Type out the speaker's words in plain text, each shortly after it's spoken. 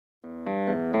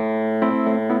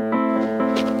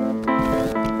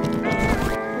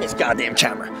goddamn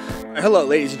camera. Hello,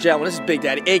 ladies and gentlemen, this is Big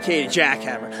Daddy, aka the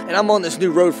Jackhammer, and I'm on this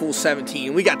new Road Fools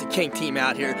 17. We got the Kink team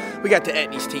out here, we got the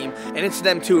Etnies team, and it's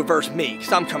them two versus me,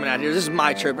 because I'm coming out here. This is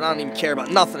my trip, and I don't even care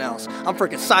about nothing else. I'm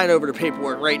freaking signing over the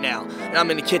paperwork right now, and I'm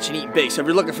in the kitchen eating big, so if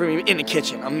you're looking for me in the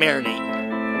kitchen, I'm marinating.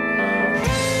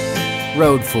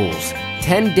 Road Fools,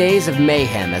 10 days of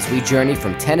mayhem as we journey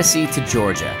from Tennessee to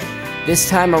Georgia. This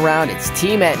time around, it's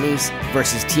Team Etnies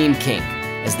versus Team Kink,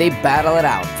 as they battle it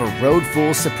out for Road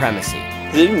Fools supremacy.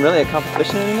 Is it even really a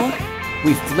competition anymore?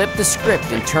 We flipped the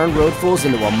script and turned Road Fools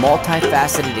into a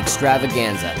multifaceted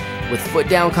extravaganza with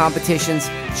foot-down competitions,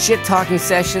 shit-talking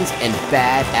sessions, and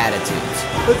bad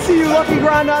attitudes. Let's see you lucky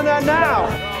grind on that now!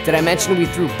 Did I mention we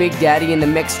threw Big Daddy in the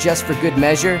mix just for good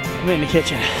measure? I'm in the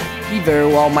kitchen. He very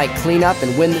well might clean up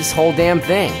and win this whole damn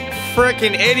thing.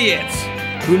 Frickin' idiots!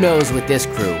 Who knows with this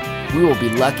crew? We will be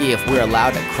lucky if we're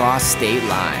allowed to cross state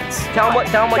lines. Tell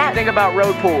them what you think about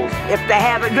road pools. If they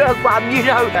have a drug problem, you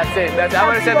know. That's it. I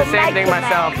would have said the same thing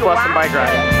myself, plus some bike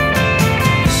riding.